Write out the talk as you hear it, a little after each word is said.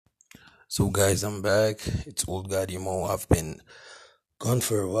So, guys, I'm back. It's old God Emo. I've been gone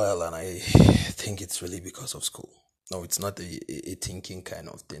for a while, and I think it's really because of school. No, it's not a thinking kind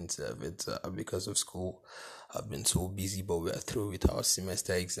of thing. It's because of school. I've been so busy, but we are through with our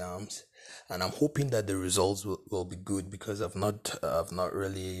semester exams, and I'm hoping that the results will be good because I've not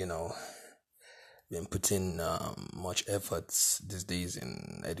really been putting much efforts these days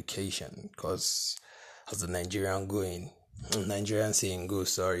in education because as the Nigerian saying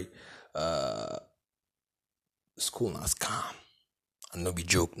goes, sorry, uh school na scam. And no be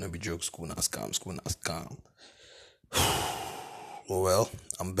joke, school na scam. Oh well,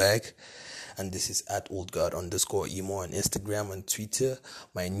 I'm back, and this is at oldgod_emo on Instagram and Twitter.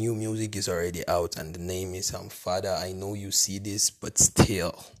 My new music is already out, and the name is Father. I know you see this, but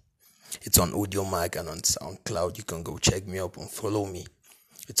still, it's on Audio Mag and on SoundCloud. You can go check me up and follow me.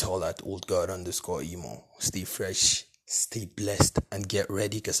 It's all at oldgod_emo. Stay fresh, stay blessed, and get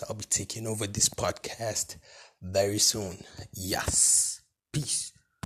ready because I'll be taking over this podcast very soon. Yes. Peace.